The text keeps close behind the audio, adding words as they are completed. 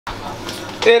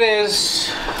It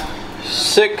is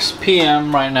 6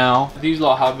 p.m. right now. These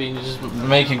lot have been just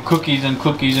making cookies and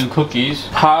cookies and cookies.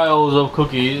 Piles of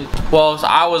cookies. Well, so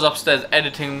I was upstairs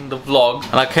editing the vlog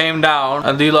and I came down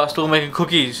and these lot are still making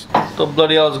cookies. What the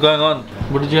bloody hell is going on?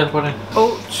 What did you have to put in?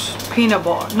 Oats, peanut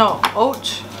butter. No,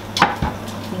 oats,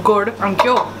 good and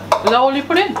cured. Is that all you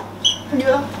put in?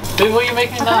 Yeah. Babe, what are you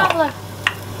making now?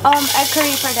 Egg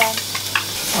curry for Dad.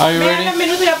 Are you ready?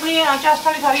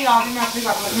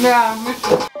 Yeah.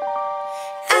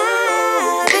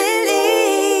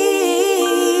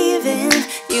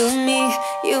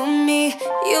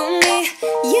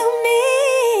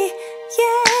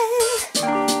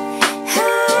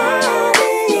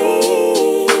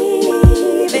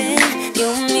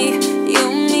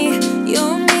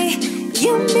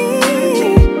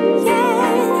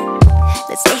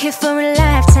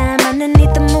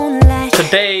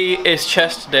 Today is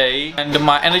chest day and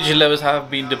my energy levels have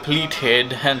been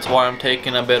depleted, hence why I'm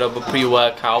taking a bit of a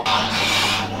pre-workout.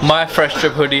 My Fresh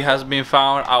Trip hoodie has been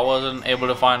found. I wasn't able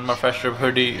to find my Fresh Trip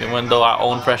hoodie even though I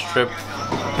own Fresh Trip.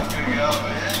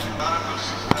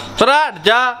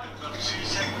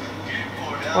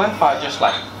 What if I just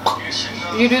like...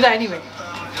 You do that anyway.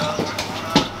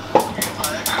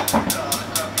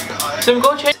 So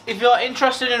go check. If you're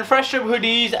interested in Fresh Trip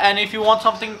hoodies and if you want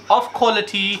something of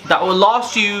quality that will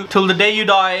last you till the day you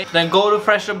die, then go to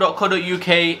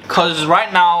freshtrip.co.uk because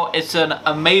right now it's an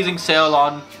amazing sale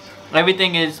on.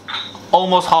 Everything is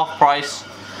almost half price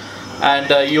and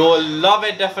you'll love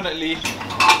it definitely.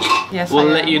 Yes, we'll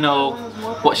let you know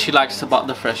what she likes about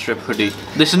the Fresh Trip hoodie.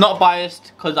 This is not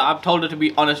biased because I've told her to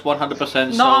be honest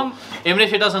 100%. So even if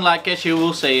she doesn't like it, she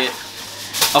will say it.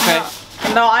 Okay?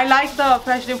 No, I like the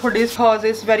Fresh Trip hoodies because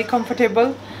it's very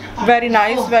comfortable, very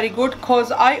nice, very good.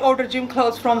 Because I order gym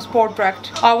clothes from Sport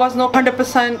Direct. I was not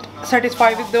 100%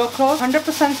 satisfied with their clothes.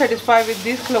 100% satisfied with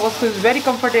these clothes. So it's very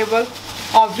comfortable.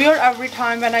 I wear every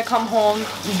time when I come home,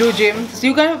 do gym. So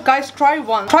you guys try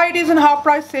one. Try it, is in half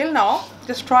price sale now.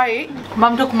 Just try it.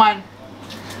 Mom took mine.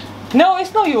 No,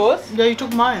 it's not yours. Yeah, you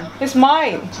took mine. It's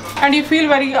mine. And you feel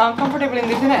very comfortable in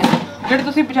this, isn't it? Jede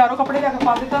tusi bacharo kapde la ke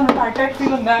paate tanu tight feel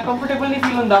hunda hai, comfortable nahi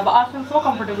feel hunda, but I feel so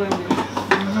comfortable in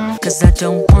this. Cause I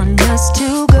don't want us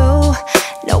to go.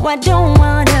 No, I don't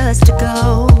want us to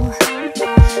go.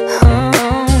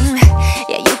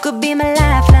 Yeah, you could be my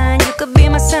lifeline, you could be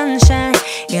my sunshine.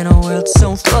 In a world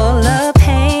so full of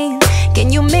pain,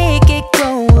 can you make it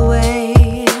go away?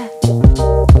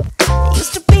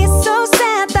 Used to be so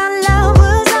sad that love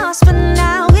was lost, but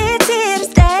now it's here to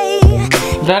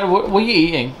stay. Dad, what are you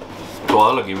eating?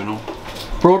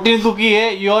 Protein cookie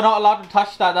hai. You're not allowed to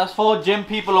touch that. That's for gym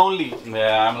people only.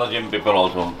 Yeah, I'm the gym people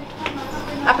also.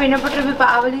 A peanut butter bhi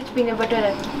paavali peanut butter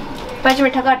hai. Paach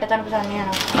mitha ghatta tanu pasand nahi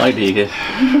aana. I take it.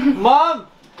 Mom,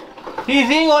 he's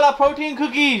eating all our protein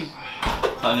cookies.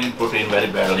 I need protein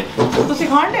very badly. तुसी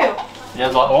खान रहे हो?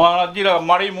 Yes, वो जी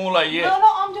मारी मुँह लाइए.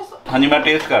 No, I'm just. हाँ जी मैं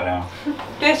test कर रहा हूँ.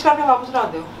 टेस्ट करके वापस ला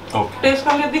दो. Okay. टेस्ट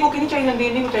करके अद्धी कुकी नहीं चाहिए, अद्धी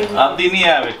नहीं चाहिए. अद्धी नहीं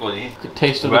है Beko ji.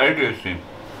 Taste of very tasty.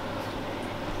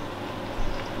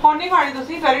 कौन नहीं खानी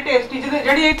तुसी? Very tasty.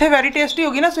 जड़ी इतने very tasty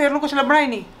होगी ना, सवेर ਨੂੰ कुछ ਲੱਭਣਾ ਹੀ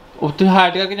ਨਹੀਂ. ਉੱਤੇ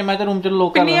ਹਾਈਟ ਕਰਕੇ ਮੈਂ ਤਾਂ ਰੂਮ ਚ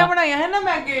ਲੋਕ ਕਰ ਪਿੰਨੀਆਂ ਬਣਾਈਆਂ ਹੈ ਨਾ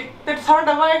ਮੈਂ ਅੱਗੇ ਤੇ ਸਾਰਾ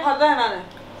ਡੱਬਾ ਇਹ ਖਾਦਾ ਇਹਨਾਂ ਨੇ.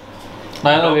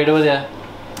 ਮੈਂ ਤਾਂ ਵੇਟ ਵਧਿਆ.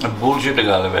 bullshit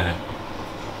ਗੱਲ ਹੈ.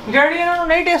 ਜਿਹੜੀ ਇਹਨਾਂ ਨੂੰ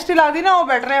ਨਹੀਂ ਟੇਸਟੀ ਲੱਗਦੀ ਨਾ ਉਹ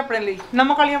ਬੈਟਰ ਹੈ ਆਪਣੇ ਲਈ.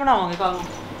 ਨਮਕ ਵਾਲੀਆਂ ਬਣਾਵਾਂਗੇ ਕੱਲ ਨੂੰ.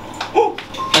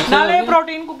 ਨਾਲੇ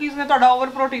ਪ੍ਰੋਟੀਨ ਕੁਕੀਜ਼ ਨੇ ਤੁਹਾਡਾ ਓਵਰ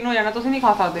ਪ੍ਰੋਟੀਨ ਹੋ ਜਾਣਾ, ਤੁਸੀਂ ਨਹੀਂ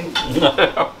ਖਾ ਸਕਦੇ.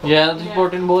 ਯਾਰ ਤੁਸੀਂ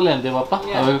ਪ੍ਰੋਟੀਨ ਬਹੁਤ ਲੈਂਦੇ ਪਾਪਾ.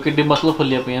 ਅਵੇ ਕਿੱਡੀ ਮਸਲ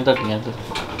ਫੁੱਲੀਆਂ ਪਈਆਂ ਤੁਹਾਡੀਆਂ ਤੇ.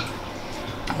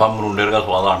 ਬਮ ਮਰੂੰਡੇ ਦਾ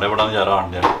ਸਵਾਦ ਆਂਡੇ ਬੜਾ ਨਜ਼ਾਰਾ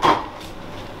ਆਂਦੇ.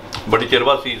 ਬੜੀ ਚਿਰ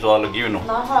ਬਾਅਦ ਸੀ ਸਵਾਦ ਲੱਗੀ ਮੈਨੂੰ.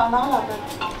 ਨਾ ਲਾ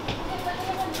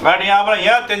ਬੈਠੀਆਂ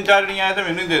ਬਣਾਈਆਂ ਤਿੰਨ ਚਾਰ ਜਣੀਆਂ ਐ ਤੇ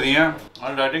ਮੈਨੂੰ ਦੇ ਦੀਆਂ.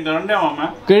 ਅੱਜ ਡਾਈਟਿੰਗ ਕਰਨ ਡਿਆ ਮੈਂ.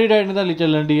 ਕਿਹੜੀ ਡਾਈਟ ਨੇ ਤੁਹਾਡੀ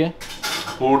ਚੱਲਣ ਦੀ ਹੈ?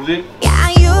 Food the.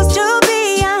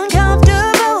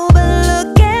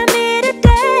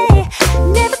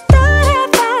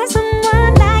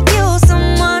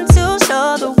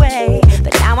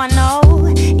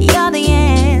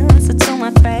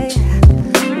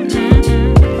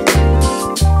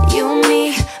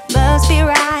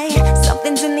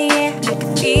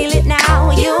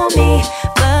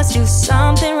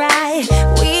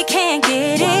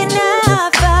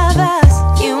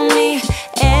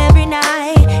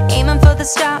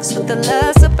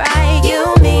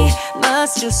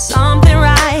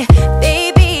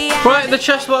 Right, the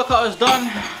chest workout is done.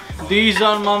 These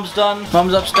done, Mum's done.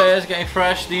 Mum's upstairs getting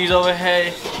fresh. These over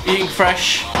here eating fresh.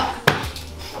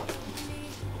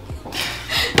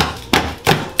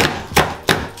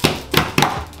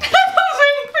 I was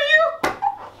waiting for you.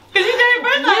 Cause you did your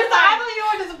best last time. I thought you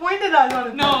were disappointed.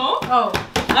 No. Oh.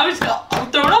 I was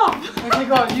thrown off. Okay,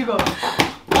 go. You go.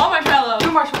 All marshmallow.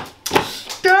 Two marshmallows.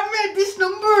 Damn it, these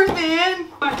numbers, man.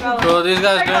 So this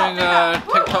guy's doing a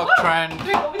TikTok trend.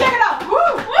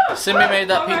 Simi made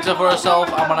that pizza for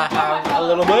herself. I'm gonna have a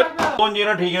little bit.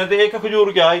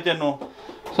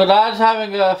 So Dad's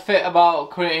having a fit about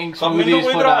creating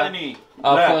smoothies for Dad.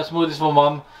 For smoothies for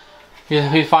Mum.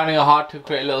 He's finding it hard to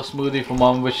create a little smoothie for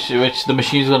Mum, which the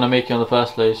machine's gonna make you in the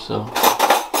first place. So.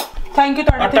 Thank you,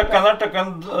 Tony.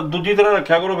 दूजी तरह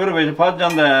रखा करो फिर veg फंस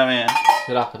जाता है हमें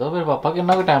रख दो फिर पापा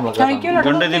कितना का टाइम लगा Thank you,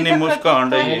 गंडे दी नींबू उसका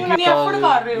अंडा ही नहीं एफर्ट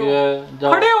कर रहे हो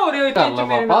खड़े हो रहे हो इतने कर लो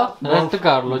पापा रेस्ट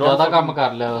कर लो ज्यादा काम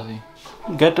कर लिया वैसे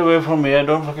Get away from me,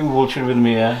 don't fucking bullshit with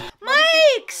me, yeah.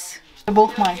 Mics! They're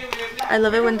both mine. I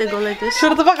love it when they go like this.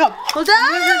 Shut the fuck up. Hold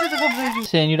on!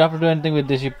 Saying you don't have to do anything with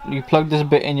this. You plug this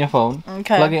bit in your phone.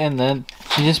 Okay. Plug it in then.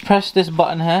 You just press this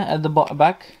button here at the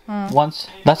back once.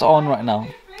 That's on right now.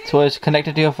 So it's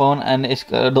connected to your phone and it's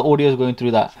the audio is going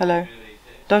through that. Hello.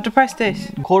 Do I have to press this?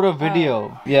 Record a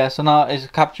video. Yeah, so now it's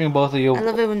capturing both of your... I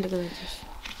love it when they go like this.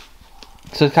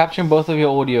 So it's capturing both of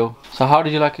your audio. So how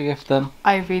did you like your gift then?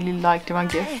 I really liked my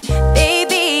gift.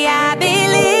 Baby, I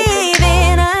believe